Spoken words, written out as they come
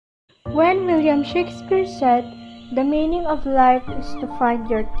When William Shakespeare said, "The meaning of life is to find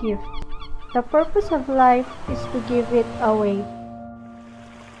your gift. The purpose of life is to give it away."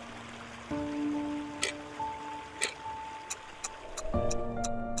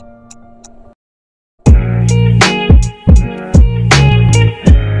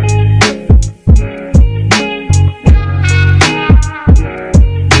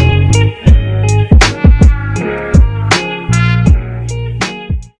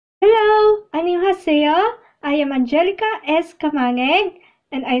 I am Angelica S. Camangeg,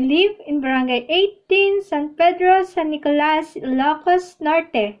 and I live in Barangay 18, San Pedro, San Nicolas, Ilocos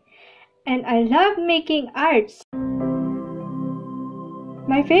Norte, and I love making arts.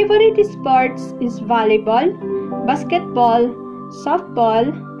 My favorite sports is volleyball, basketball, softball,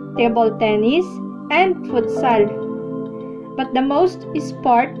 table tennis, and futsal. But the most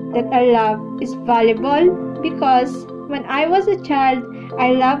sport that I love is volleyball because when I was a child,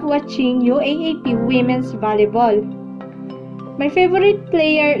 I love watching UAAP women's volleyball. My favorite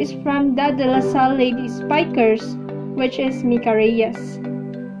player is from the De La Salle Lady Spikers, which is Mika Reyes.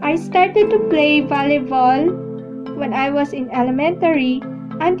 I started to play volleyball when I was in elementary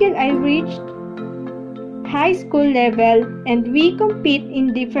until I reached high school level, and we compete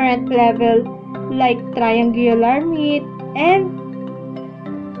in different levels like triangular meet and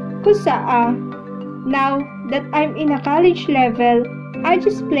kusaa. Now that I'm in a college level, I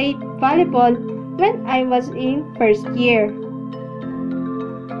just played volleyball when I was in first year.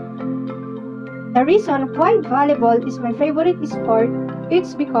 The reason why volleyball is my favorite sport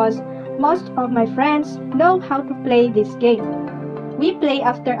is because most of my friends know how to play this game. We play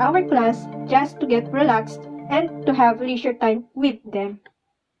after our class just to get relaxed and to have leisure time with them.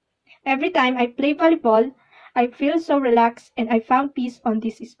 Every time I play volleyball, I feel so relaxed and I found peace on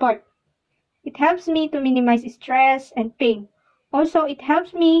this sport. It helps me to minimize stress and pain. Also, it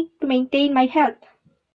helps me to maintain my health.